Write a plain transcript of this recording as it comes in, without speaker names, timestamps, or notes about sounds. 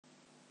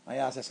And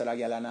you say, so that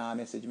girl not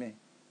message me.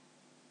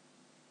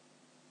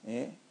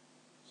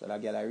 So that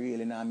girl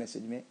really not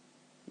message me.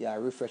 You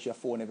refresh your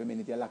phone every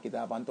minute, you lock it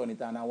up and turn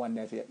it on and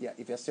wonder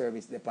if your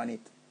service depend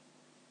it.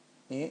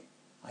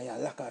 And you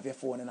lock off your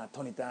phone and I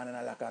turn it on and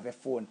I lock off your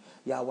phone.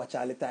 You watch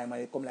all the time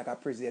and you come like a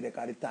prisoner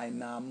because the time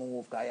now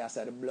move because you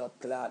say the blood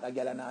clot. That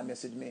girl not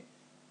message me.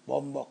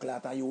 Bumbo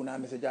clot and you not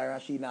message her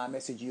and she not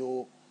message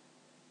you.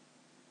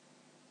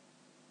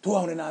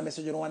 200 not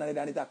message you, one of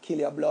them it kill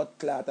your blood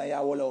clot and you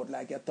hold out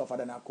like you're tougher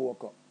than a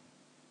cocoa.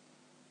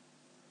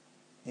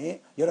 You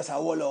just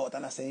hold out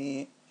and I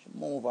say,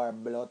 move her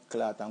blood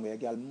clot and go,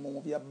 girl,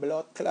 move your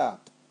blood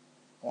clot.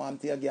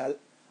 Want your girl,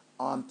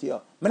 want you.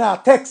 I'm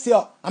not text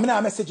you, I'm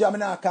not message you, I'm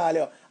not call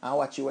you. And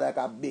watch you like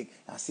a big,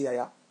 and see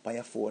her on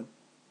your phone.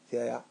 See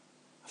her,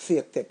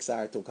 fake text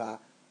her to her.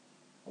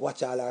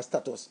 Watch all her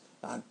status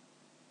and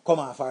come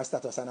off her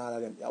status and all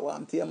of them. You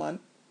want you, man.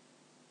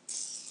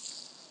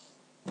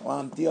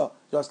 Want you.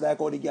 Just like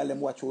how the girl them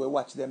watch you, we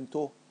watch them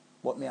too.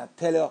 But me I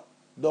tell you,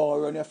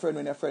 don't run your friend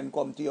when your friend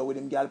come to you with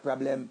him girl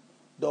problem.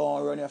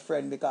 Don't run your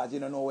friend because you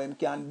don't know what him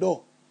can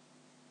do.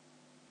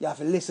 You have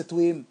to listen to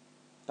him.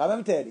 Because let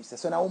me tell you this.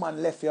 So when a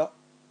woman left you,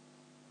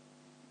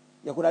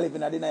 you could have lived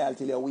in a denial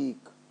till you're weak.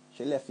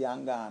 She left you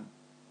and gone.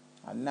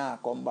 And now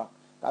come back.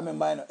 Because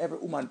remember, you know, every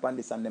woman pan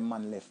this and the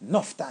man left.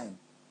 Enough time.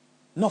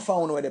 Enough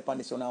found where they pan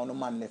this and the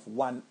man left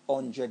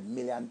 100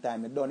 million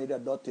times. You don't need a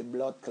dirty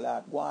blood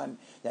clot. Go on.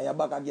 You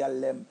back a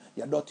girl them.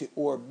 You dirty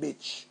whore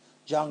bitch.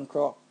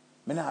 Jankro.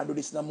 Me nah do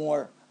this no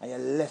more. And you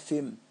left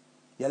him.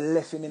 You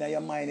left him in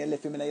your mind, you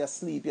left him in your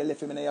sleep, you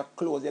left him in your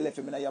clothes, you left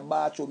him in your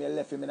bathroom, you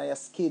left him in your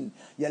skin,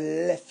 you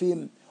left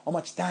him. How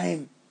much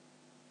time?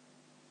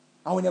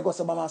 And when you go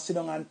to mama sit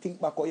down and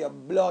think back on your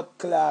blood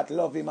clot,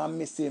 love him and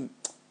miss him.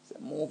 Say,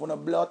 move on a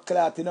blood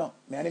clot, you know.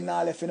 Me and him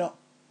not left, you know.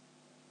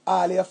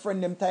 All of your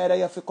friend them tired of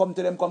you if you come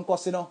to them, come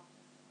cuss, you know.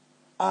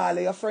 All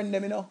of your friend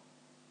them, you know.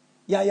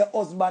 Yeah, your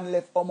husband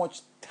left how much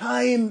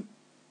time?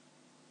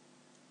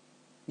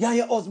 Yeah,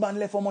 your husband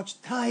left how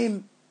much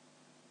time?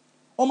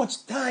 How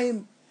much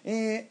time?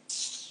 A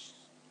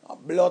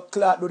blood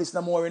clot do this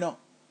no more, you know.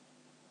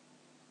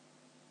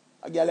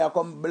 A girl you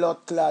come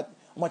blood clot.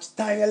 How much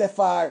time you left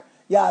her?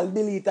 Y'all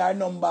delete her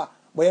number,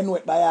 but you know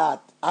it by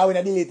heart. I when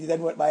you delete it, you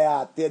know it by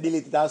heart. You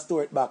delete it and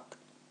store it back.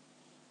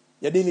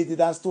 You delete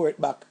it and store it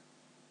back.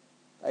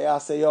 I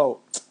say, yo,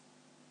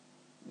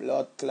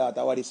 blood clot,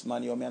 how this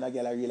man? You man a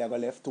girl really go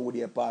left 2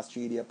 days past,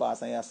 3 days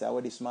past, and you say, how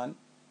this man?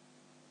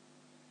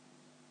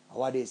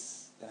 How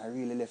this? Then I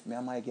really left me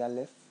and my girl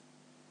left.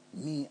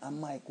 Me and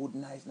my good,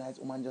 nice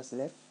woman just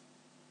left.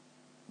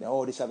 Then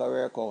all this I got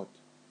work out.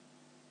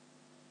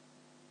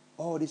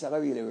 Oh, this I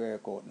got really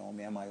work out now.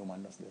 Me and my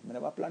woman just left. I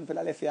never planned for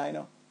that left here, you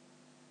know.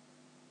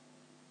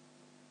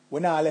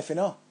 We not left, you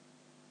know.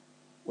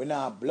 We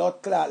not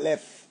blood clot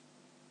left.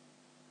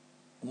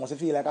 You must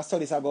feel like I saw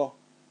this ago.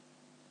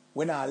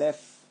 We not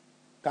left.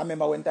 Can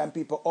remember when time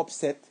people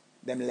upset,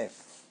 them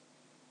left.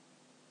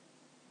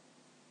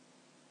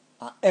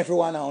 And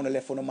everyone on the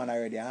left for the man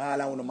already.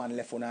 And all on the man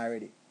left for the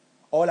already.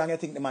 How long you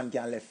think the man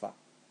can left for?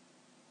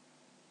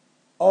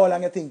 How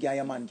long you think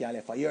your man can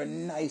left for? You're a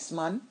nice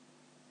man.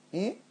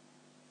 And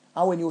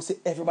when you see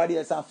everybody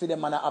else and feel them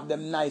man have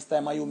them nice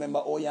time and you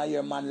remember, oh, you and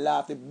your man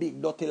laugh, the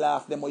big dirty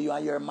laugh, them or you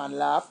and your man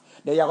laugh,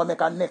 then you're going to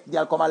make a neck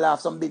girl come and laugh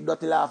some big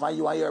dirty laugh and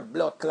you and your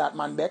blood clot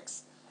man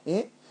Bex.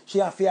 She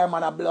and fear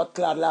man a blood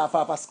clot laugh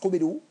off a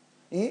Scooby-Doo.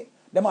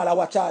 Them all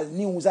watch all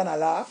news and a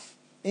laugh.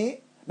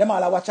 Them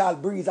all watch all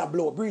breeze a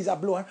blow.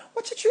 And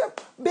watch the tree,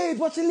 babe,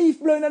 watch the leaf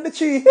blowing on the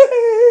tree.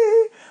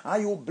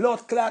 And you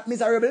blood clot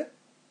miserable.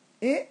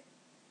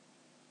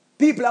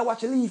 People are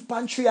watching leaf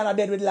pan tree and are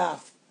dead with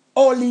laugh.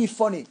 Oh, leaf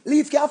funny.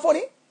 Leaf can't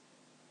funny?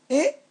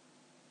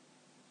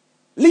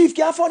 Leaf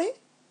can't funny?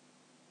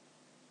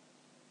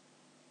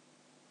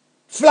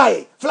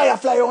 Fly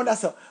around the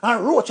sun.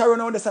 And roach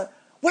around the sun.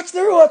 Watch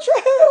the roach.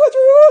 Watch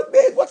the roach,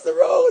 babe. Watch the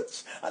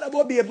roach. And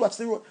about babe, watch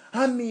the roach.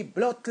 And me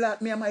blood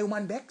clot, me and my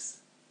woman Bex.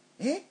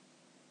 It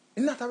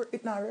not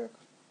work.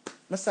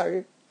 I'm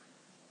sorry.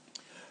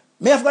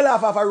 Me have to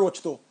laugh off a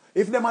roach too.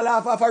 If them a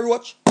laugh off a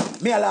roach,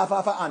 me a laugh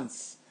off a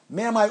ants.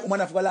 Me and my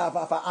woman have to laugh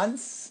off a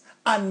ants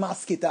and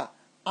mosquito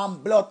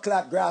and blood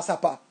clot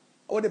grasshopper.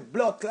 Oh, the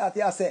blood clot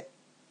you say.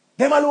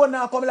 Them alone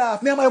now come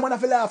laugh. Me and my woman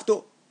have to laugh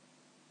too.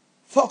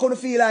 Fuck on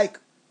feel like.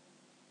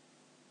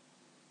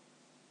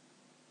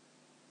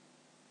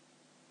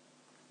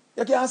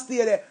 You can't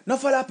stay there. No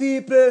follow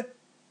people.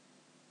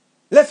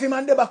 Left him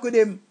and they back with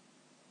him.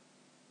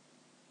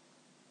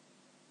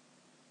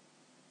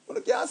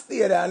 You can't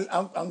stay there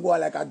and go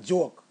like a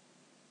joke.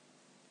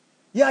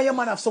 Yeah, your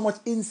man have so much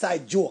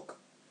inside joke.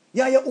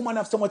 Yeah, your woman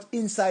have so much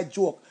inside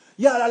joke.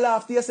 Y'all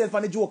laugh to yourself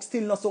and the joke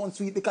still not sound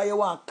sweet because you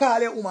want to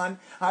call your woman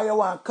or you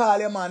want to call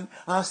your man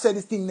and say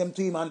the thing them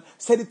to him and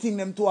say the thing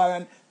them to her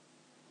and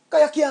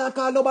because you can't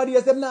call nobody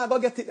else, them not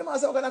going to get it. Them are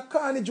going to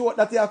call the joke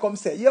that you come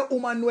say. Your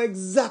woman know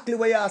exactly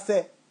what you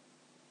say.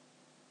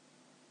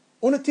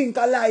 You think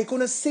alike,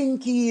 you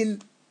sink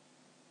in.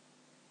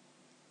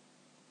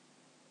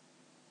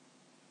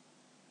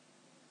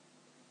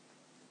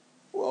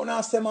 Oh,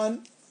 now say,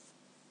 man.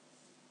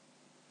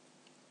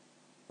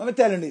 Let me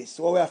tell you this,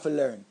 what we have to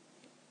learn.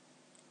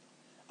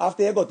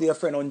 After you go to your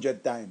friend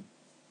 100 times,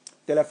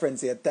 tell a friend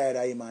say you're tired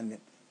of him and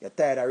you're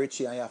tired of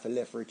Richie and you have to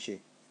left Richie.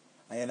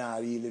 And you're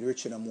not really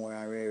Richie no more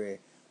and rare.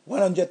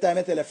 100 times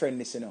you tell a friend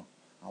this, you know.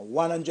 And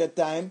 100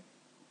 times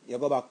you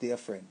go back to your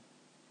friend.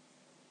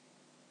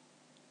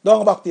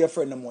 Don't go back to your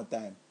friend no more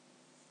time.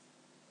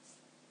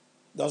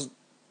 Just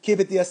keep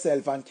it to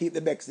yourself and keep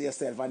the becks to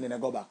yourself and then you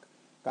go back.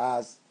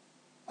 Because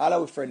all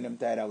our friend them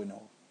tired of we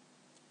know.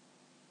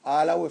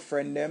 All our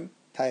friend them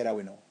tired of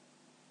we know.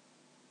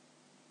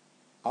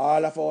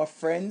 All of our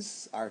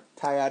friends are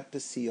tired to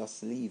see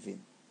us leaving.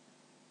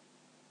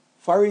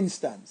 For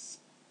instance,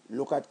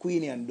 look at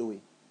Queenie and Dewey.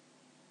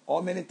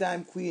 How many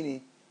times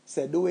Queenie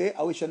said, Dewey,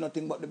 I wish you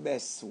nothing but the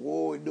best.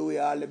 Whoa, Dewey,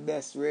 all the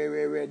best.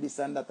 Rare, this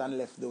and that, and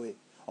left Dewey.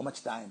 How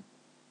much time?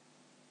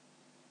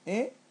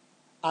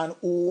 And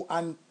who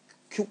and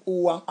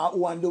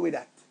do with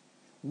that?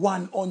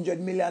 100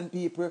 million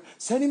people.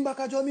 Send him back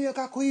to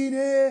Jamaica,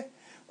 Queenie.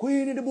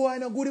 Queenie, the boy,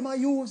 no good in my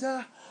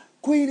user.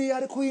 Queenie,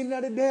 the queen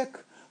of the deck.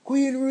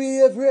 Queen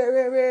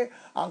rave.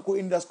 And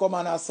Queen just come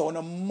and say,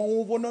 no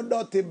move on no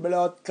dirty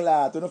blood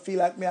clot. You don't feel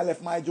like me I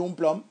left my June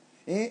plum.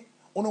 You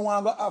don't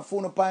want to go have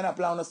fun,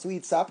 pineapple and a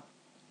sweet sap.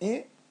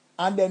 And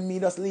then me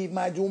just leave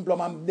my June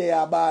plum and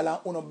there ball and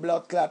on a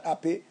blood clot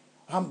happy.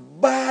 And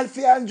ball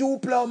for your June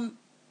plum.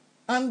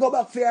 And go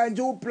back for your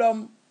June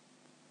plum.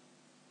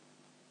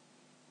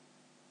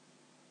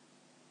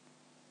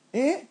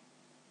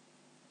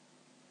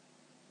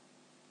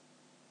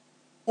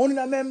 Only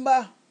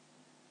remember.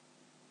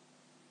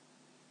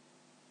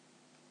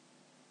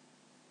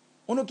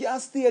 You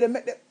can't stay there,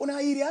 make them, you an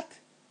idiot.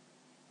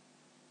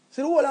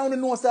 So the whole of you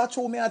know start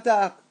show me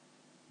attack.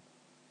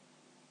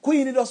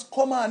 Queenie just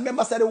come on,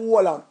 remember say the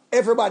whole of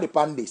everybody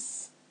pan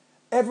this.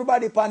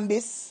 Everybody pan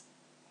this.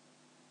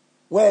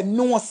 Where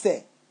no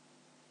say.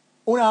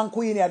 Una and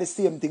Queenie are the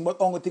same thing, but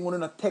only thing you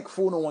not take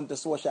phone on to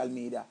social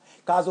media.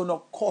 Cause you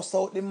not cuss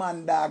out the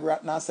man dog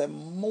right now say,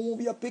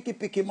 move your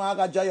picky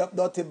maga dry up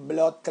dirty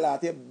blood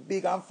clot. You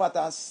big and fat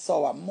and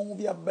sour.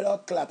 Move your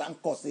blood clot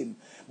and cuss him.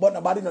 But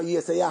nobody know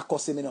you say you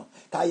cuss him, you know.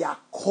 Cause you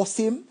cuss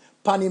him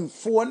pan him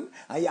phone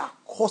and you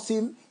cuss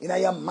him in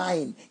your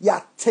mind. You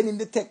tell him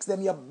the text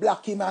them, you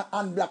block him and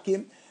unblock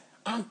him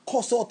and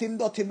cuss out him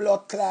dirty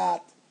blood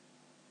clot.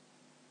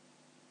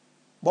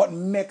 But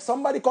make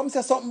somebody come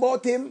say something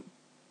about him.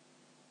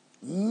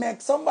 Make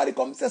somebody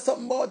come say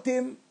something about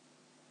him.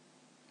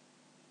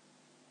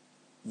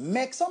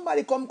 Make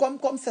somebody come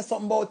say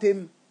something about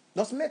him.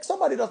 Just make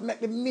somebody just make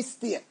the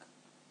mistake.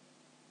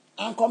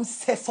 And come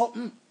say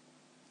something.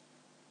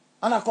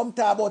 And I come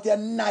talk about your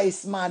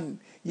nice man.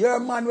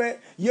 Your man where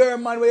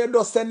you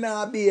just say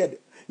nah beard.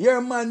 Your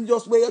man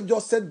just where you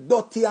just say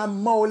dirty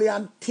and mouldy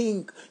and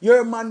think.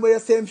 Your man where you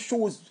say him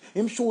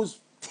shoes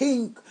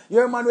think.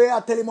 Your man where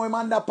you tell him him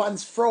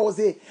underpants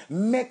frozy.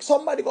 Make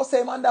somebody go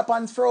say him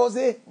underpants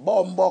frozy.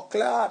 Bumbo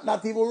clot.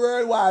 Not even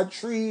World War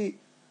 3.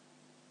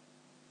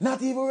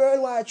 Not even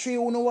World War 3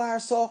 who know war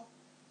so.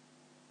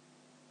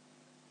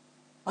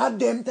 At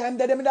them time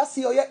there, them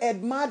see how your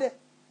head mad.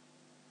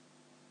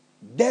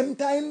 Them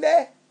time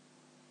there.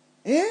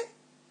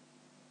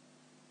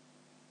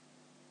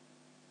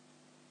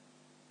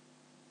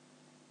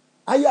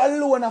 Are you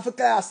alone of a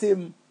class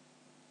him?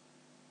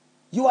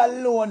 You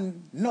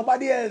alone.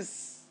 Nobody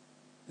else.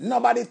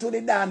 Nobody to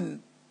the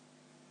done.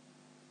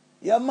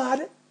 You're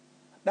mad?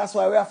 That's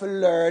why we have to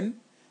learn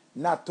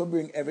not to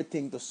bring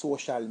everything to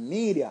social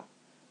media.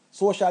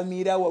 Social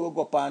media where we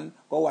go up and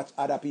go watch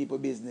other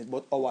people's business,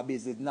 but our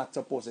business not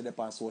supposed to be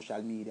on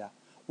social media.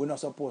 We're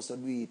not supposed to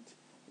do it.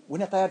 We're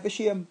not tired for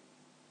shame.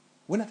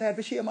 We're not tired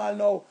for shame all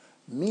now.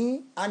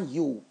 Me and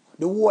you,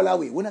 the whole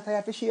away. We're not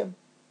tired for shame.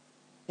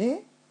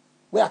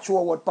 We are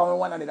throw out pan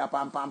one another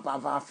on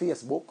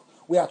Facebook.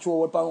 We are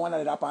throw out pan one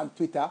another on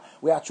Twitter.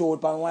 We are throw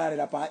out pan one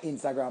another on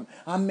Instagram.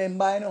 And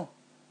remember, you know,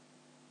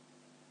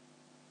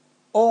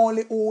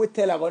 only who we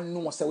tell are going to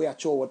know say we are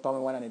throw out pan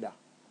one another.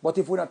 But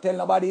if we don't tell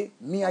nobody,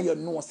 me and you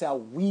know say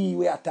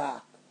we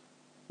attack.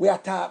 We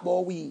attack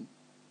about we.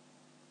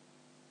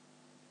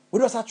 We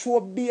just throw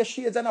beer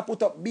shades and I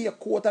put up beer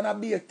coat and a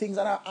beer things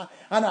and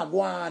I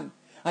go on.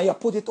 And you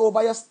put it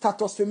over your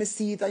status for me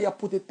see it and you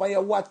put it on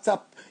your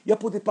WhatsApp. You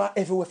put it on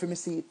everywhere for me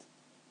see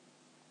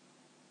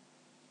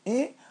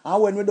it.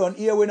 And when we done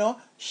here, we know,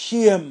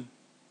 shame.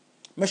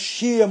 My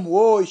shame,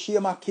 whoa,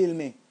 shame a kill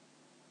me.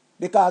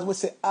 Because we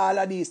say all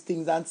of these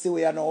things and see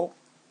we are now.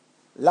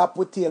 Lap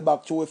with tail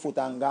back to our foot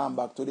and gone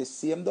back to the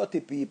same dirty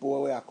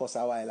people we are cuss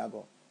a while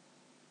ago.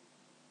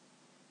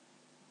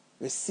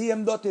 The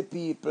same dirty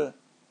people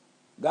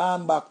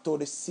gone back to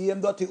the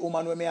same dirty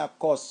woman where me a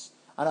cuss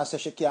and I say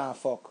she can't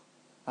fuck.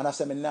 And I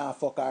say me nah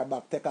fuck her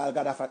back. Take all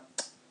God off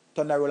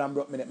turn the roll and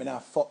broke me nah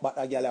fuck back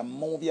that girl and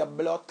move your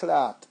blood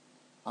clot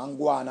and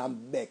go on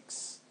and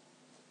bex.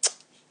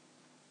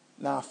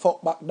 Nah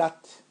fuck back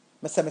that.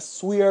 Me say me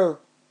swear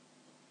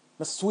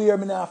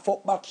me nah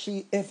fuck back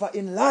she ever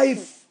in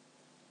life.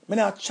 Me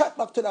nah chat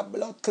back to that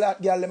blood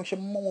clot girl. Let me she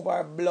move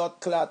her blood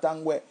clot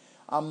and go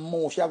and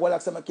more. She go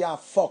like say I can't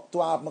fuck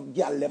to have my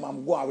girl them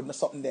and go out with me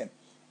something them.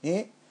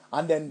 Eh?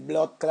 And then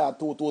blood clot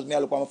 2 toes me I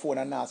look on my phone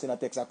and now see no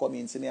text I come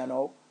in see me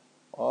now.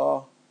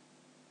 Oh,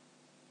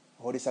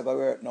 how this I go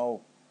work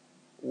now?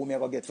 Who me I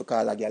go get for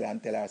call a girl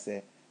and tell her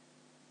say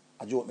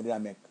a joke me did I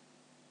make?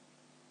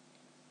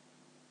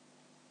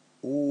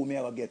 Who me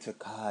I go get for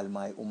call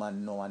my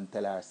woman now and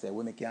tell her say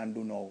what me can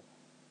do now?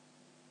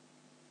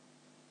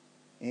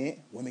 Eh?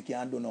 What me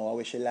can do now?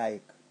 What she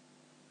like?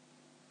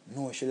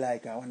 No, she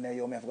like her. One day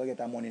you me have to get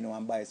her money now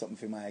and buy something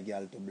for my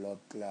girl to blood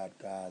clot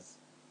cause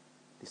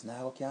this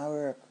now can't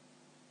work.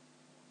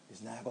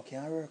 This now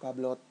can't work a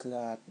blood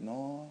clot.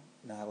 No,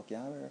 now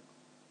can't work.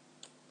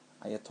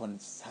 And you turn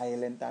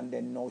silent and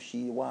then now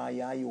she want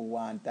you and you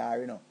want her,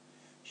 you know.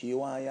 She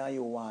want you and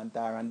you want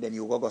her and then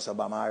you go so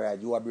bam, alright,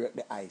 you will break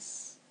the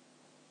ice.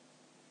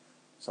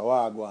 So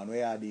what go on?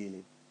 Where you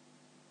dealing?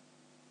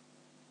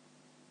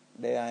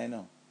 There you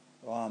know.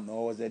 How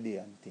was the day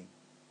and thing?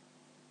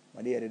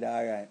 My day did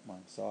alright,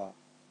 man. So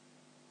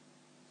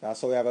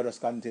that's how we are going to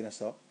just continue,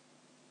 so.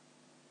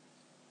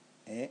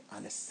 Eh?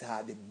 And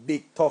the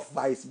big tough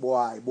vice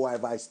boy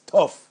vice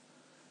tough.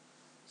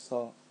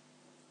 So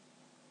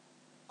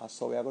that's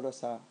how we are going to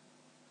say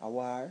a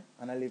war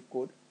and I live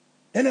good.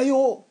 Then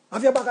you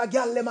have your back a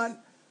girl, man.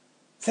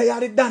 Say you are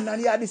the done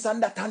and you are this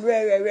and that and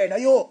rare. Now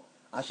you.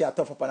 And she are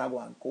tough up and I go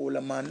and cool,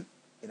 man.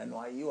 You don't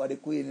know you are the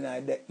queen in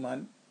the deck,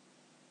 man.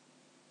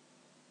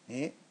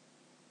 Eh?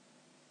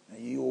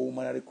 You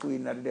woman are the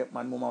queen of the deck,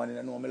 man. Mama, you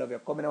don't know me love you.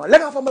 Come in,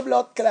 let off of my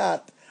blood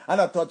clot. And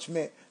not touch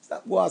me.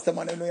 Stop going and say,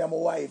 man, you know you're my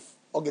wife.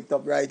 I'll get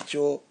up right,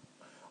 show.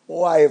 My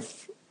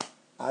wife.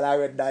 I'll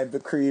red dime for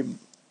cream.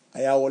 I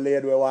have a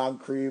lady who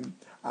want cream.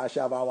 I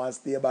shall have one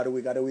stay by the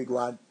week of the week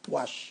one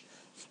wash.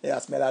 I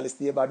smell all the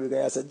stay by the week.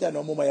 I said,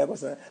 no, mama, you go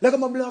say, look at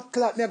my blood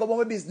clot. Me, I go about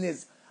my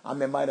business. And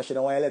my mind, she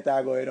don't want to let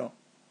her go, you know.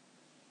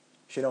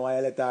 She don't want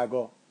to let her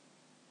go.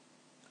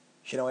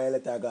 She don't want to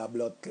let her go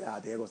blood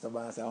clot. You go to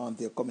and say, I want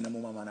to come in the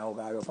mama, man. I'll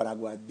go up and I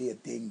go and do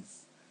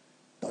things.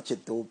 Touch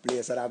it to a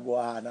place and I go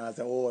on and I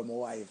say, oh, my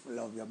wife,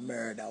 love your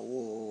murder.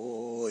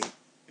 Oh.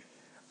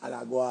 And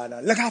I go on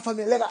and look out for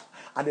me, look out.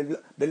 And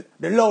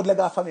the loud leg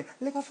out for me.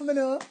 Look out for me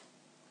now.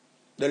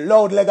 The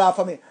loud leg out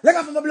for me. Look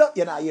out for my blood.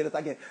 You know, I hear it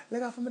again.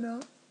 Look out for me now.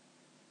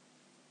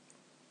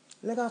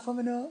 Look out for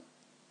me now.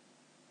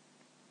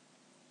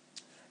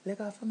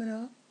 Look out for me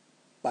now.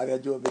 But you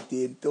drove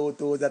between 2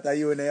 toes that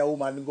you and your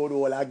woman go to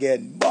all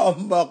again.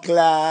 Bumbo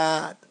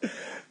clot.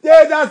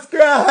 Jesus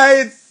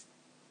Christ.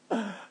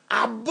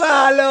 A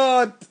ball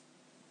out.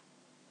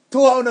 2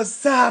 on the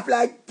soft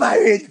like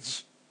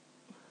porridge.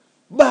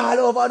 Ball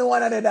over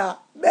one another.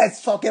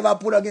 Best fuck ever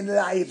put up in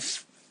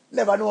life.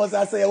 Never knows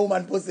I say a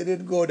woman pussy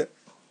did good.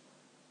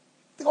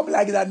 Come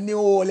like that new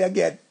hole you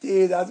get.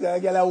 Jesus, gonna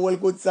get a whole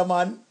good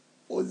man.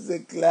 Pussy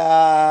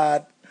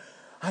clot.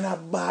 And I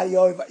buy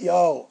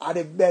yo, and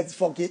the best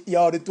fuck it,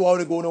 yo, the 2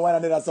 of go to one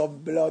another some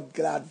blood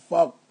clot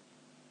fuck.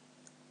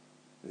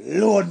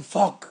 Lone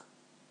fuck.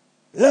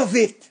 Love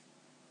it.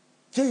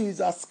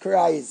 Jesus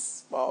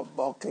Christ.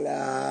 Bumbo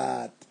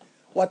clot.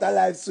 What a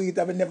life sweet,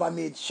 I never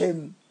made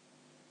shame.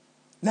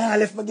 Nah, I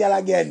left my girl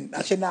again.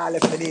 And she nah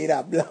left me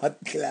neither. Blood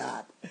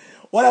clot.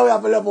 What are we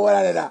have to love for one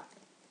another?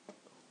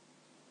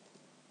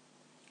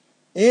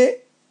 Eh?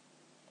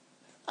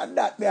 And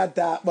that me I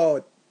talk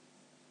about.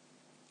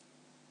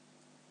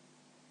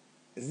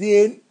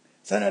 Zane,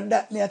 so now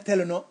that me I tell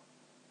you no.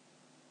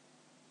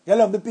 You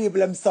love the people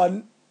them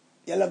son.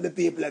 You love the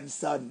people them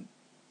son.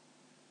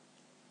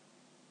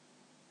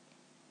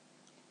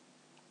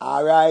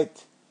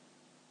 Alright.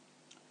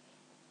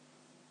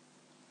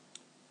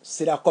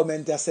 See that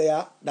comment you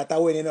say that I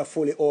win enough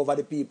fully over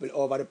the people,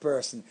 over the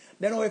person.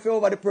 Then if you're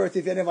over the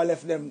person, if you never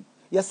left them,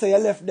 you say you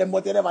left them,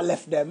 but you never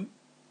left them.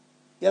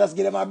 You just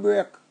give them a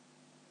break.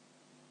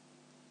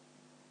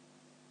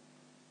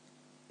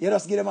 You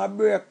just give them a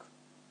break.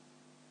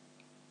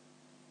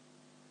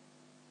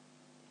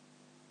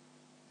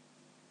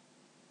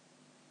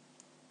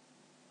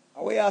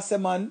 And what you say,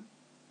 man,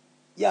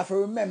 you have to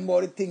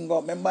remember the thing.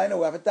 Remember, you know,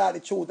 we have to talk the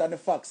truth and the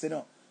facts, you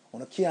know.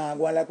 You can't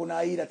go like you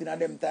eat that in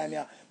them time.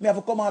 Yeah. Me have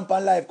to come on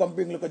life, come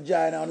bring look a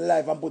joy on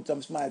life and put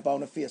some smile on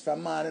the face.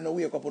 From man, you know,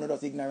 wake up on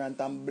just ignorant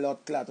and blood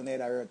clot on the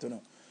other earth, you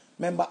know.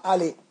 Remember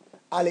Ali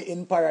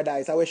in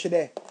paradise, I wish you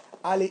there.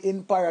 Ali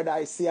in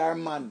paradise, see her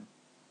man.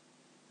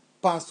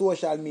 On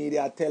social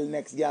media, tell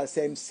next girl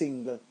say him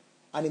single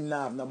and him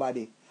not have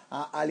nobody.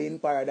 And Ali in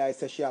paradise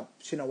say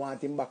she don't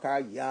want him back her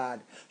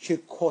yard. She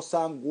cuss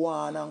and go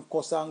on and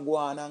cuss and go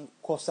on and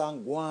cuss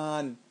and go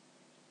on.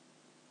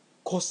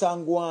 Cuss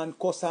and go on,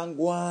 cuss and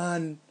go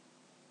on.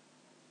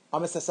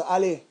 And I say, so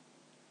Ali,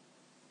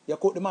 you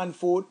cook the man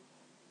food?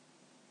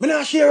 Me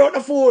not share out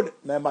the food.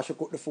 Remember she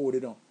cook the food,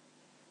 you know.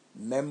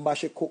 Remember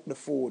she cook the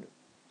food.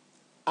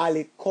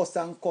 Ali cuss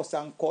and cuss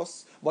and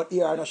cuss. But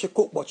here I know she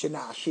cook, but she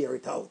not share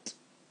it out.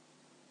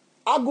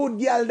 A good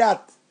girl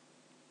that.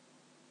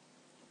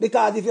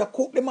 Because if you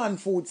cook the man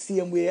food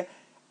same way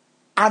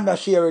and not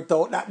share it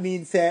out, that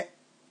means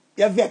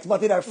you vex,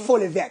 but you're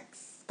fully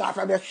vex. Because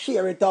from you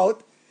share it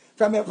out,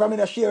 From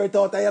you share it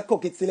out and you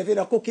cook it still. If you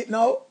don't cook it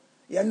now,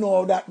 you know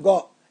how that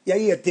go. You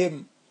hate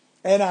him.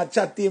 And not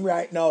chat to him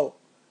right now.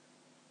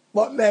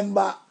 But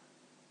remember,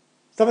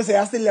 someone say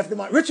I still left the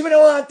man. Richie, me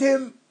don't want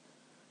him.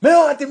 Me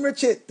don't want him,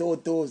 Richie.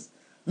 Toes.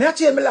 Me a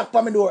change my lock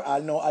for my door.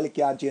 I'll know Ali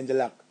can't change the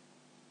lock.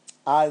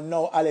 I'll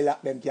know Ali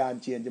lock them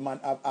can't change. The man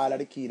have all of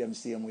the key them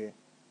same way.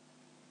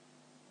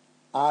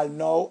 I'll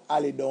know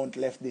Ali don't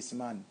left this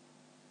man.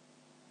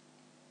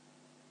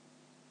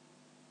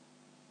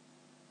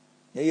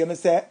 You hear me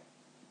say?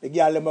 The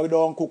girl them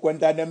don't cook when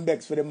time them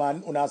begs for the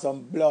man. Una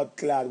some blood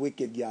clad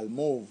wicked girl.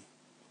 Move.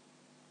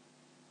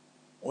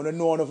 Una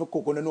know if you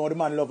cook. Una know the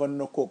man love and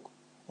no cook.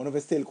 Una if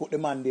you still cook the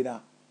man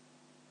dinner.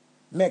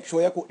 Make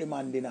sure you cook the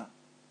man dinner.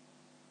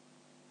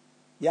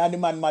 You and the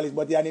man malice,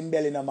 but you and him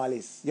belly no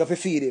malice. You have to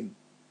feed him.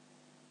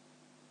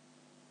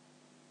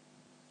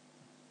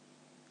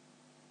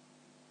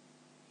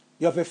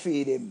 You have to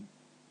feed him.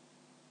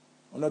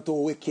 You're not too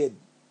wicked.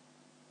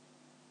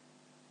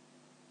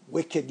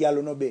 Wicked girl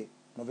you no be. You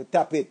have to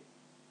tap it.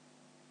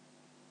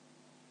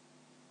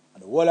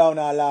 And the whole of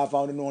you laugh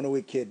and you know no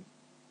wicked.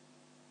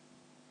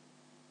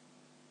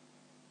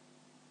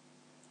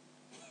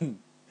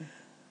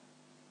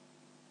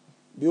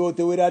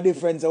 Beauty with a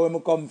difference where I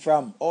come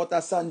from. Out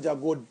of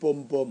Sanja good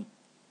pum pum.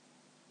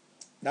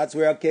 That's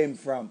where I came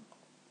from.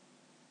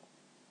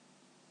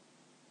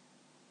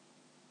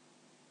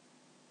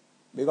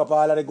 Big up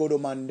all of the good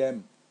man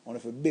them. And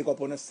if you big up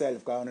on yourself,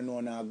 because you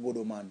know you're a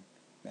good man.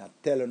 I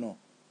tell you no.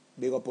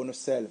 Big up on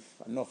yourself.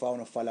 Enough I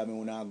want to follow me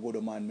when I'm a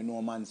good man. I know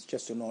a man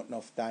stress you not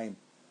enough time.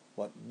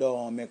 But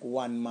don't make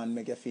one man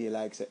make you feel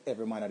like say,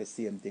 every man are the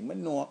same thing. I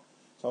know.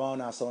 So I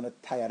want to sound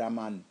tired of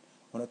man.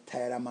 I want to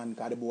tired of man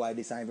because the boy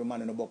this and every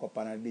man in the buck up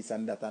and this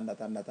and that and that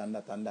and that and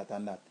that and that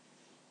and that.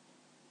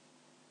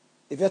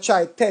 If you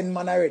try 10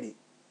 man already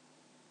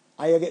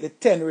and you get the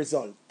 10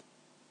 result,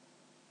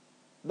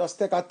 just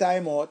take a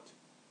time out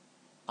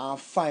and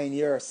find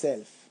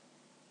yourself.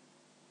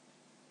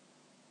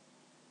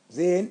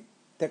 Zane,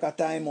 take a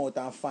time out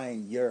and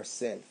find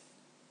yourself.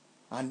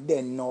 And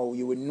then now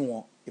you will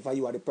know if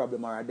you are the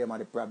problem or them are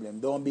the problem.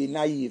 Don't be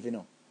naive, you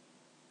know.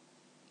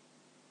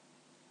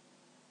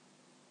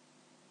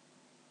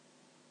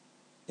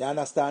 You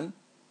understand?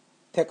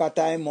 Take a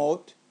time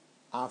out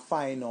and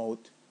find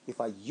out if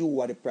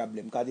you are the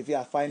problem. Because if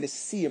you find the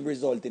same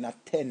result in a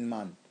 10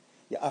 man,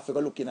 you have to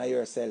go looking at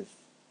yourself.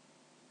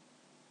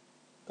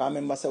 Because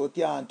remember, say we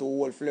can't do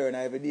wolf learn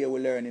every day we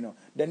learn, you know.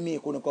 Then me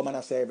couldn't come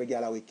and say every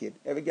girl are wicked.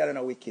 Every girl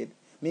is wicked.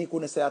 Me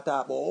couldn't say at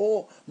all,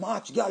 oh,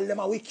 March girl them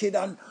are wicked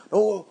and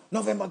oh,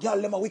 November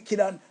girl them are wicked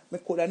and me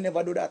could have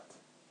never do that.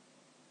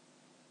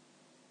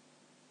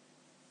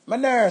 My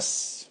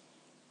nurse.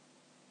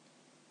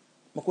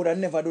 I could have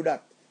never do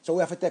that. So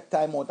we have to take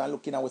time out and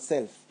look in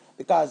ourselves.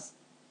 Because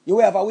you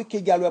will have a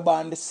wicked girl who is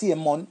born the same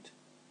month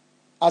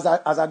as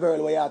a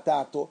girl where you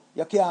talk to.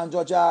 You can't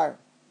judge her.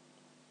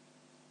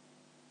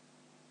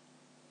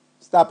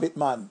 Stop it,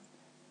 man.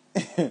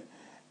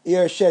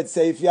 Your shed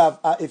say if you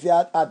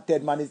had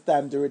 10 man, it's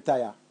time to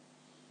retire.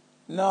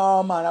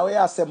 No, man. I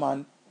will say,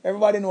 man.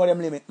 Everybody know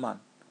them limit, man.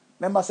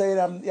 Remember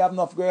saying you have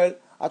enough girl,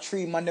 a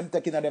 3 man them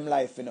taking them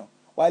life, you know.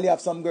 While you have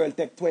some girl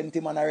take 20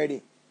 man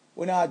already.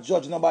 We not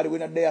judge nobody. We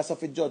not there so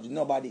to judge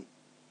nobody.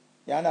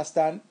 You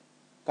understand?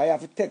 Because you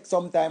have to take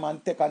some time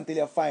and take until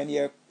you find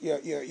your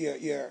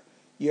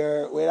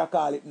what I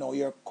call it now,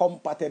 your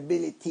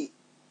compatibility.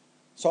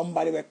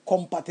 Somebody who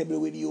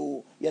compatible with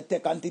you. You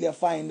take until you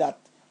find that.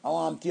 I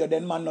want you,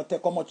 then man not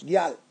take how much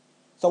girl.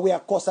 So we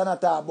are cussing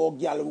at about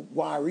girl who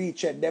want to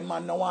reach it. Them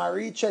man no want to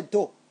reach it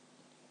too.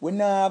 We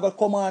not going to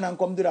come on and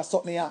come do that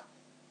something here.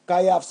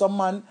 Because you have some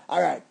man,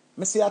 alright,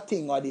 me see a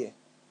thing out there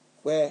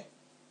where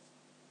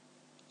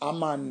a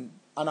man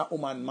and a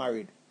woman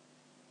married.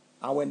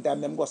 And when time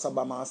them go to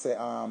Sabama and say,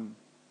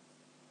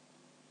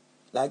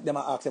 like them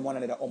ask them one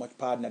another how much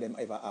partner them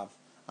ever have.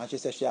 And she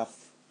said she have,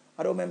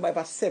 I don't remember if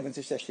it's 7,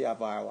 she said she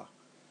have hour.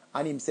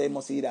 And him say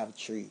must either have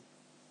 3.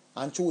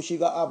 And true she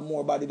got have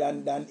more body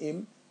than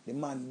him. The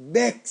man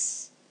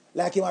begs.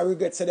 Like him I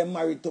regret say them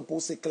married to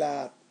pussy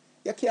clot.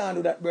 You can't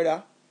do that,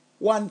 brother.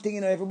 One thing,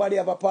 you know, everybody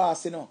have a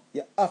past, you know.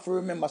 You have to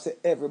remember say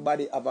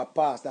everybody have a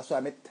past. That's why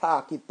I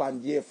talk it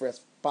on Jeffrey's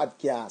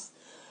podcast.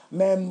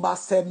 Member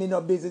said me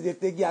no business if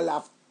the girl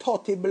have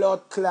 30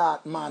 blood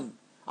clot, man.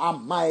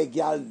 And my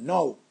girl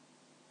no.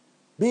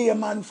 Be a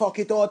man fuck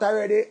it out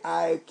already.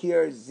 I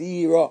care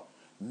 0.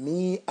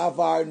 Me have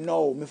her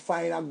now. Me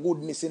find a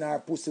goodness in her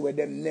pussy where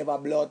them never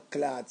blood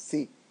clot.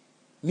 See.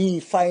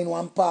 Me find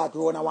one part,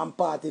 run a one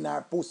part in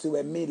her pussy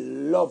where me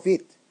love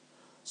it.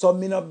 So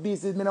me no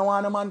business. Me no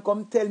want a man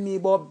come tell me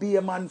about be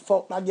a man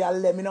fuck that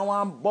girl. Me no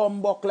want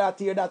bumbo clot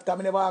hear that because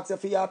me never ask you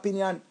for your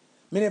opinion.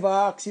 Me never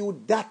ask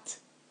you that.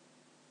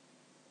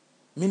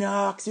 Me no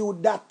ask you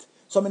that.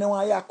 So me no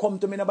want you come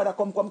to me, nobody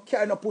come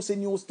carry no pussy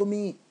news to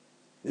me.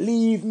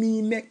 Leave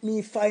me, make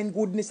me find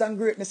goodness and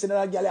greatness in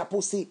that girl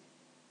pussy.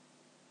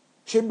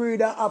 She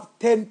breed and have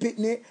 10 pitney.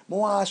 Me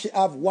want she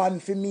have 1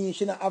 for me.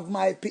 She not have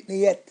my pitney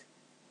yet.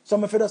 So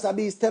me for just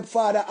be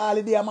stepfather all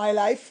the day of my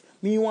life.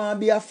 Me want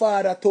be a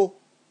father too.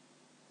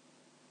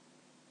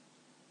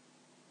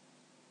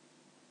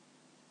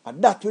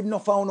 And that with no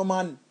found no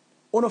man.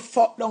 Wanna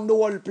fuck down the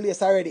whole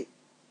place already.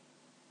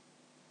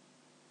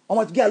 How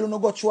much girl you no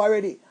go through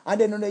already?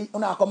 And then you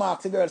come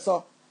ask the girl,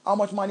 so how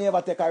much money you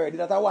ever take already?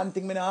 That's one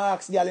thing me not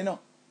ask girl, you know.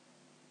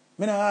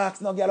 Me not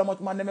ask no girl how much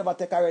money them ever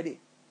take already.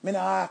 Me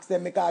not ask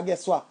them because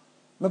guess what?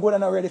 Me go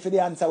not ready for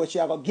the answer which she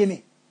a go give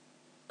me.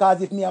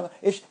 Because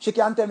if she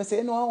can tell me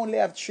say, no, I only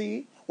have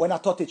 3, when I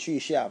 33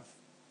 she have.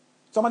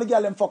 Some of the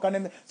girl them fuck and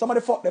them, some of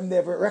the fuck them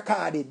never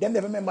recorded. Them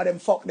never remember them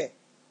fuck there.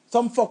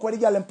 Some fuck where the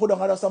girl them put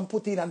on, or some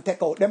put in and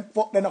take out. Them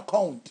fuck them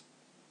account.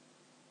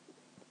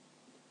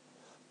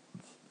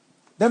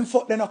 Them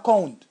fuck them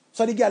account.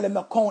 So the girl them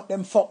account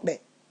them fuck there.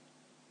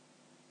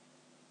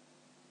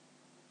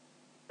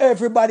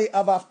 Everybody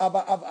have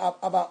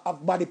a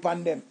body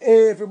pan them.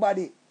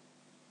 Everybody.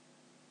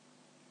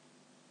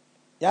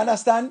 You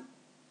understand?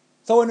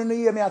 So when you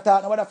hear me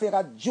talk about a fake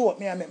a joke,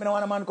 me don't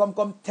want a man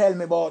come tell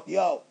me about,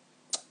 yo,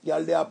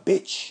 girl they a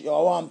bitch. Yo,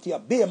 I want to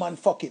be a man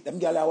fuck it. Them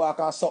girl they walk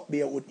and suck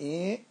beer with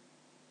me.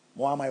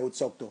 More my would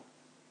suck too.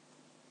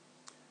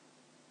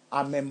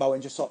 I remember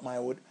when she suck my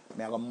wood,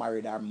 me I gonna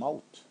marry her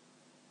mouth.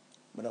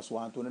 I just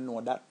want to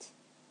know that.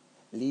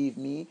 Leave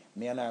me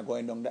and her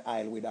going down the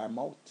aisle with her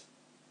mouth.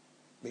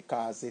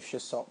 Because if she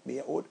suck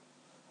me wood,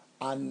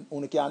 and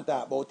you can't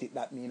talk about it,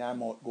 that mean her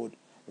mouth good.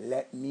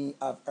 Let me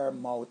have her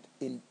mouth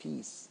in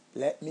peace.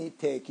 Let me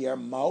take your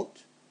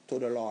mouth to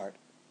the Lord.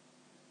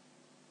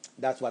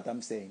 That's what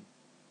I'm saying.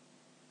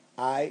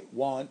 I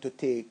want to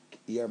take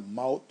your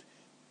mouth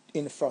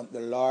in front of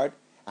the Lord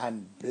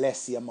and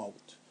bless your mouth.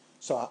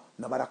 So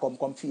nobody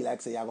come feel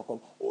like say you have to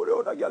come, oh,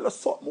 the other girl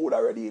suck mood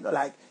already. You know,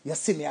 like you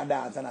see me a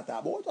dance and I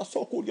talk, but that's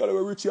so cool, girl,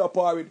 we Richie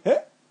apart with. Hey?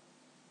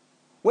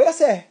 What you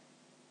say?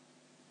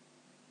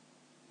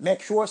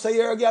 Make sure say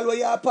you're a girl where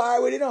you're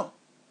apart with, you know.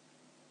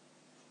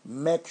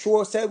 Make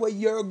sure say where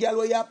you're a girl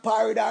where you're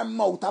apart with her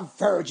mouth a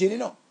virgin, you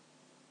know.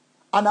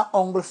 And a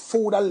uncle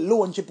food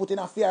alone she put in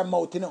her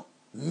mouth, you know.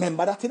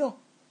 Remember that, you know.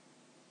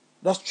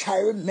 Just try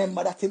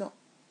remember that, you know.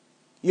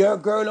 Your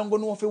girl don't go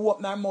know if you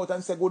open her mouth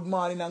and say good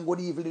morning and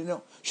good evening, you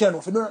know. She don't know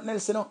if you do nothing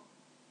else, you know.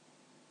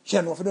 She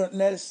don't know if you do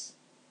nothing else.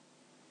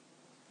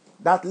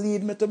 That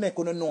lead me to make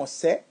you know,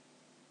 say,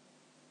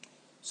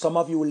 some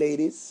of you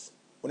ladies,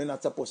 you're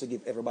not supposed to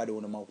give everybody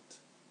on the mouth.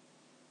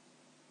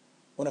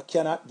 You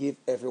cannot give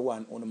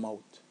everyone on the mouth.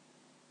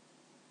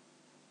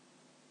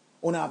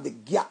 You have the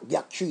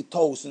gap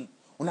 3,000.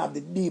 You have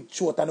the deep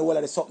throat and the whole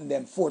of the something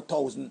them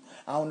 4,000.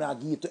 And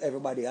you give to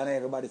everybody and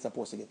everybody's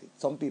supposed to get it.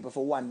 Some people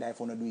for one day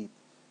for not do it.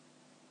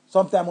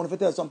 Sometimes when you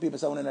tell some people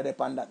say you don't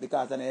depend that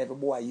because then every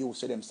boy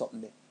used to them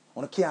something there.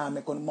 You can't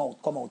make on the mouth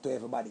come out to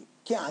everybody.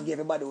 Can't give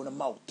everybody on the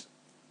mouth.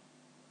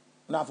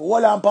 You have to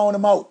hold on the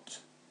mouth.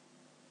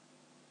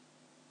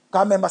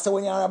 Because remember, say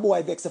when you're a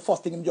boy vex, the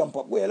first thing him jump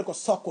up. Well, look at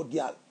succood,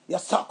 girl. You're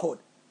succood.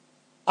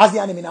 As the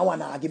enemy in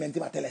one argument,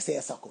 him tell us say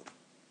you're succood.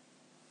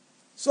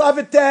 So I have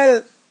to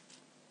tell,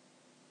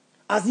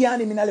 as the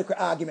enemy in a little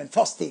argument,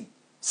 first thing,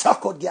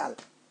 succood, girl.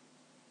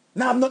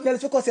 Now I'm not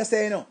else because you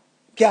say, you know,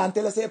 can't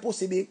tell us say you're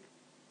pussy big.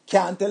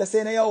 Can't tell us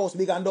say your house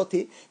big and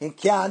dirty. And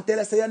can't tell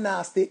us say you're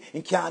nasty.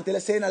 And can't tell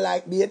us say you don't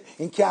like beard.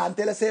 And can't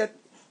tell us say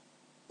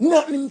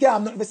nothing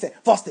can nothing say.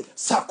 First thing,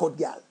 succood,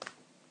 girl.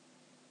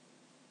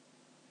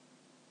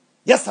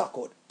 Yes,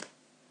 succood.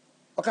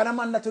 What kind of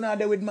man that you know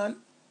there with, man?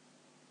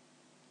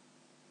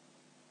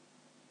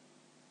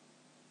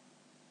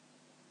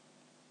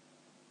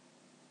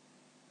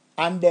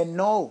 And then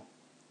now,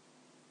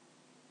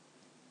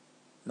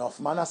 enough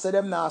man I say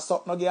them now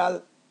suck no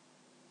girl.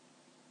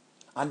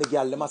 And the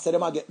girl them I say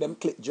them I get them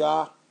click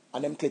jar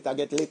and them click I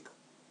get lick.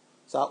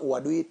 So who I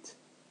do it?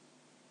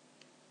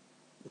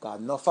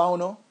 Because no found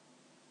no.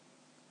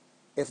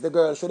 If the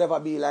girl should ever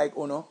be like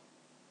Uno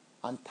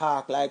and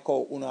talk like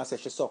how Uno say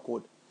she suck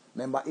good.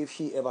 Remember if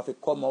she ever fi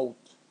come out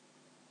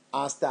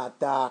and start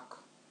talk,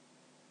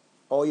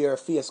 or your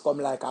face come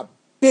like a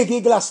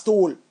big glass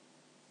stool.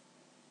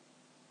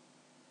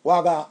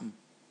 What happen?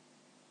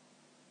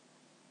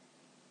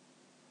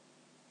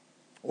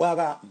 What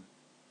happen?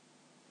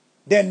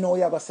 Then now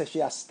you going to say she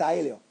a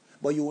style you.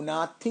 But you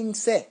not think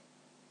say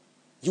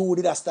you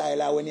did a style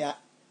her when you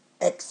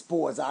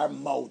expose her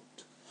mouth.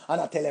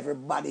 And I tell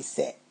everybody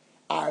say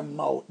her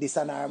mouth this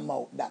and her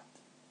mouth that.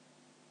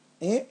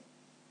 Eh?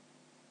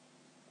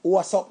 Who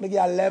a suck the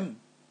girl them?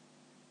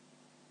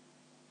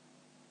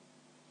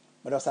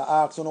 But just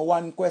ask you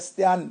one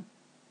question.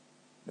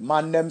 The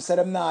man them say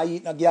them nah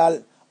eat no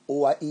girl.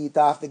 Who a eat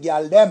off the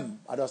girl them?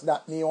 I just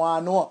that me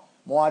want to know.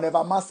 I want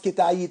never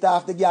mosquito eat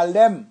off the girl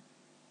them.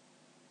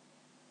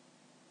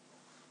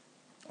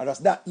 I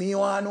just that me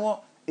want to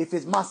know if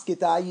it's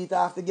mosquito eat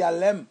off the girl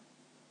them.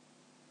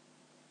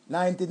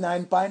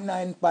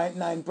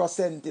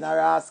 99.9% in a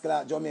rascal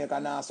at Jamaica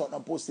now suck no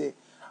pussy.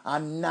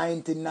 And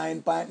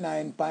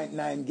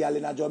 99.9.9 girl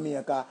in a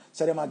Jamaica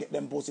so them a get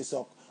them pussy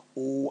suck.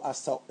 Who a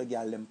suck the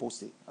girl them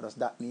pussy? I just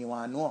that me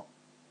want to know.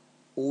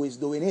 Who is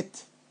doing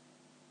it?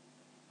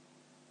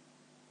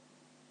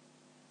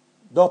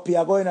 Duppy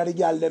are going at the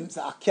girl them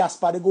a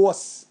Casper the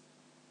ghost.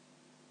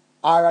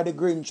 Or the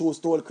Grinch who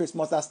stole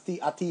Christmas a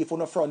thief on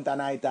the front at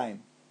night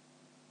time.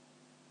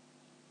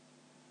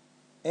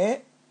 Eh?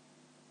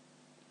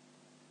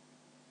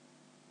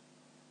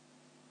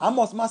 I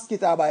must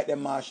mosquito bite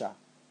them, Marsha.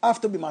 Have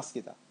to be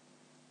mosquito.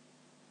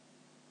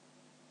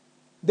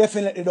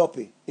 Definitely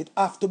dopey. It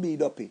have to be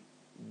dopey.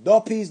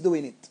 Dopey is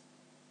doing it.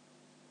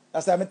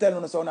 That's why I'm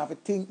telling you, so you have to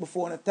think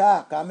before you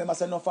talk. I remember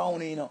saying no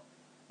found, you know.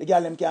 The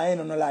girl them can't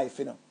end on no life,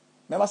 you know.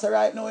 Remember say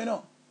right now, you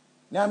know.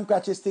 Now I'm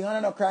catch this thing and I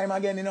no crime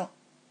again, you know.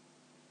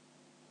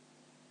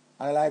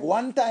 And like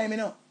one time, you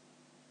know.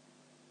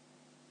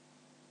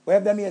 Where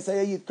them here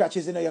say you eat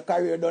crutches, you know, your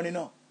career done, you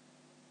know.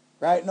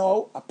 Right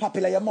now, a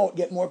popular your mouth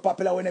get more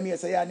popular when them here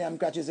say I'm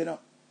crutches, you know.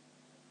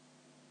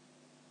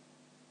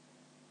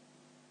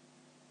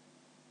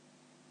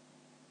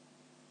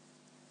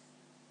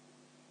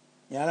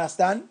 You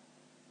understand?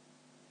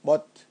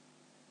 But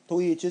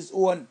to each his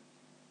own.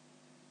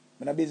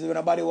 I'm not busy with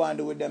nobody want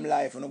to do with them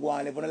life. You know, go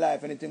on live on the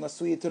life. Anything was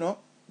sweet, you know.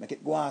 Make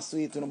it go on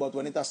sweet, you know. But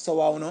when it's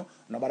sour, you know,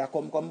 nobody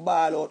come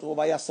ball out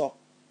over your so.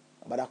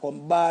 Nobody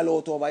come ball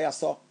out over your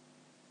so.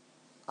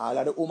 All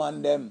of the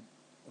woman them.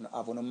 You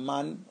have a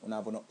man, you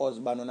have a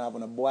husband, you have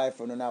a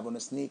boyfriend, you have a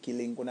sneaky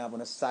link, you have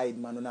a side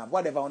man, you have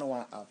whatever you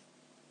want to have.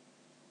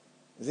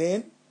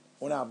 Zane,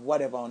 you have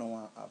whatever you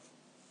want to have.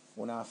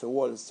 You have to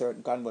hold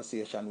certain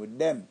conversation with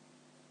them.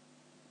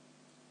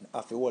 You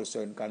have to hold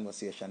certain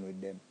conversation with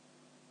them.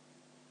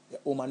 The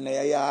woman in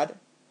your yard,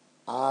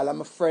 all of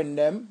my friends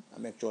them, I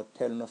make sure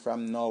tell you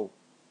from now.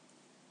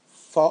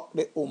 Fuck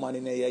the woman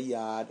in your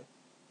yard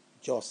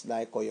just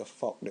like how you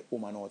fuck the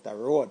woman out the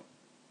road.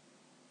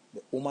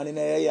 The woman in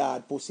your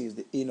yard pussy is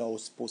the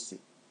in-house pussy.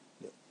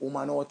 The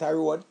woman out the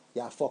road,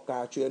 you fuck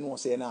her through, you know,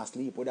 say you not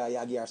sleep with her,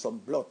 you give her some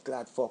blood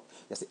clot fuck.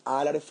 You see,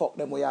 all of the fuck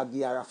them where you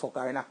give her, fuck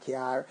her in a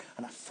car,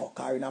 and a fuck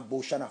her in a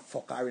bush, and a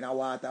fuck her in a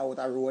water out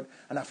the road,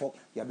 and a fuck,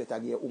 you better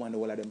give your woman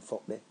all of them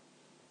fuck there.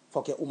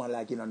 Fuck your woman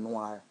like you don't know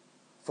her.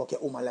 Fuck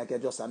your woman like you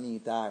just a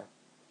meet her.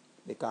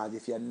 Because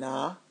if you're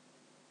not,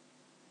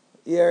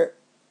 here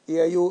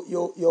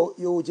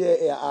you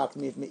J.A. ask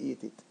me if me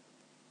eat it.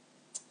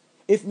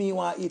 If me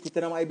want to eat it,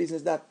 then my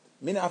business that.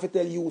 Me not have to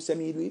tell you say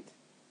me do it.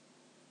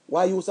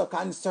 Why you so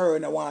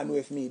concerned and want to know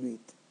if me do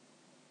it?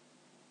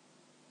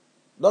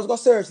 Just go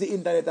search the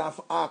internet and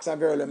ask a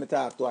girl when me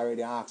talk to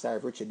already and ask her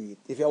if Richie do it.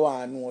 If you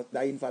want to know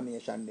the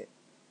information there.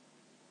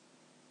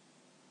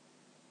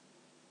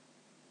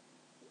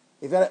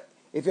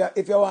 If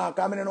you want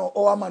to come in and know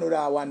how a man would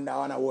have wonder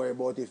and worry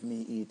about if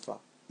me eat for.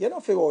 You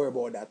don't feel worry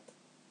about that.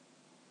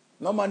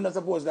 No man not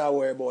supposed to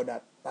worry about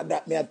that. But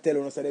that me I tell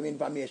you, so them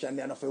information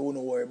they are not for you to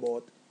worry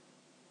about.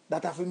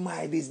 That is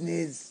my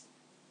business.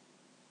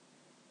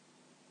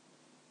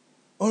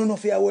 I don't know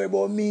if you worry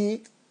about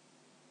me.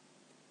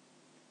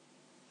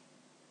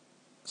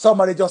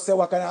 Somebody just say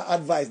what kind of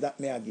advice that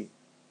me I give.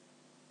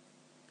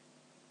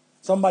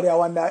 Somebody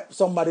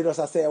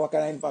just say what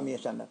kind of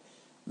information that.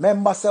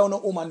 Remember say no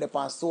woman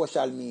on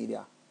social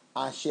media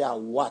and she a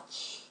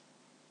watch.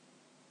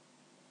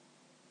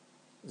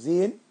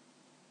 Zine?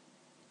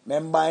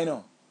 Remember you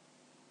know.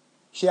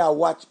 She a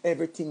watch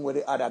everything with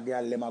the other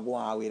girl them a go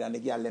on with and the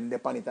girl them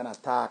depend it and a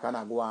talk and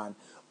a go on.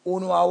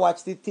 Uno a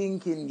watch the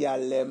thinking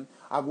girl them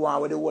a go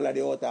on with the whole of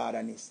the outer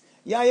otherness.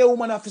 Yeah, your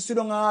woman have to sit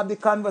down and have the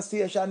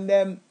conversation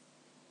them.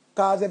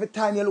 Cause every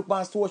time you look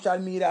on social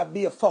media,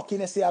 be a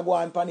fucking say a go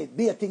on pan it.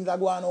 Be a things a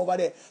go on over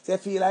there. So you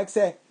feel like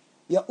say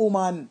your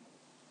woman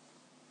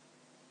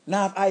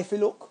now have eye for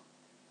look.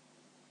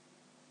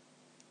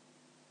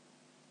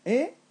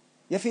 Eh?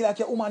 You feel like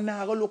your woman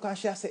now go look and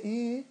she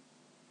say,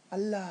 a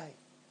lie.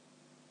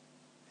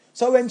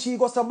 So when she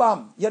goes to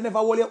bam, you never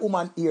hold your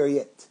woman ear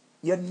yet.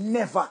 You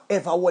never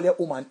ever hold your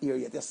woman ear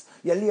yet. Yes.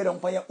 You lay down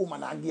for your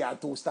woman and give her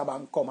two stab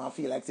and come and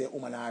feel like say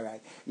woman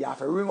alright. You have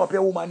to ring up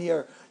your woman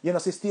ear. You know,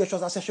 see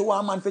stations and say she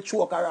want a man to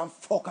choke her and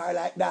fuck her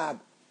like dog.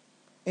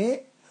 Eh?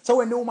 So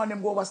when the woman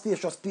them go over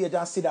stations page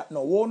and see that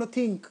now, what do you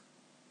think?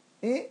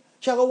 Eh?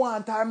 She go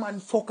want her man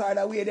fuck her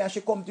that way, then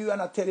she come to you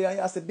and I tell you and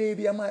you say,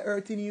 baby, am I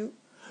hurting you?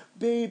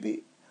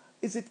 Baby,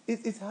 is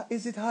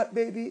it hot,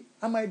 baby?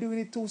 Am I doing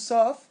it too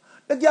soft?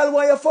 The girl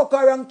want you fuck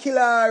her and kill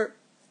her.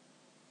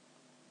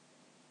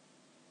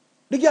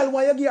 The girl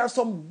want you give her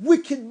some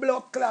wicked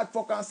blood clot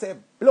fuck and say,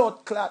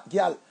 blood clot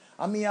girl.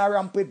 I mean I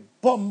ramp with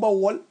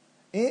bumble.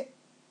 Eh?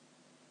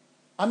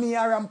 I mean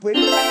I ramp with.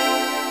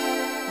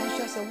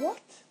 And she say,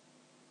 what?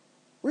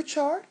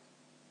 Richard?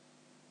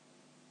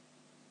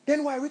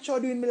 Then why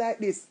Richard doing me like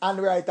this?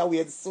 And right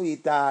away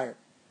sweet her.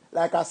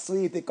 Like a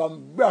sweetie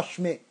come brush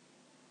me.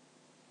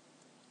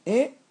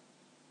 Eh?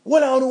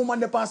 Well, I don't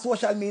want on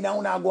social media, I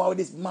want to go out with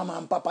this mama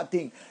and papa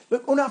thing.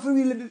 Look, you have to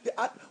really,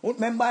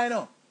 remember, you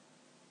know,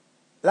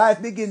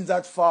 life begins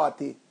at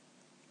 40.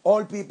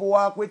 All people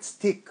walk with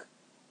stick.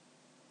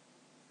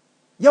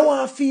 You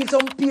want to feel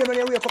some pain when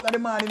you wake up in the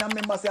morning and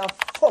remember say,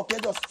 fuck, you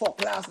just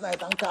fuck last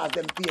night and cause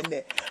them pain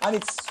there. And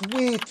it's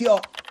sweet, yo.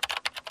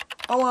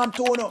 I want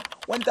to know,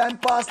 one time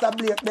Pastor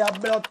Blake, they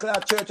have blood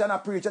clot church and a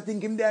preach, I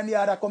think him there in the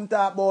other come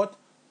talk about,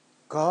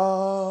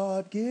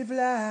 God give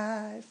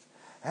life.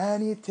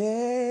 And he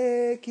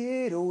take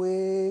it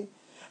away.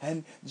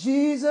 And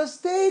Jesus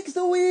takes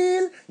the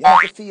wheel. You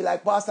have to feel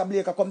like Pastor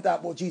Blake come talk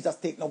about Jesus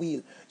take the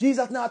wheel.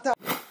 Jesus not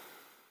talk.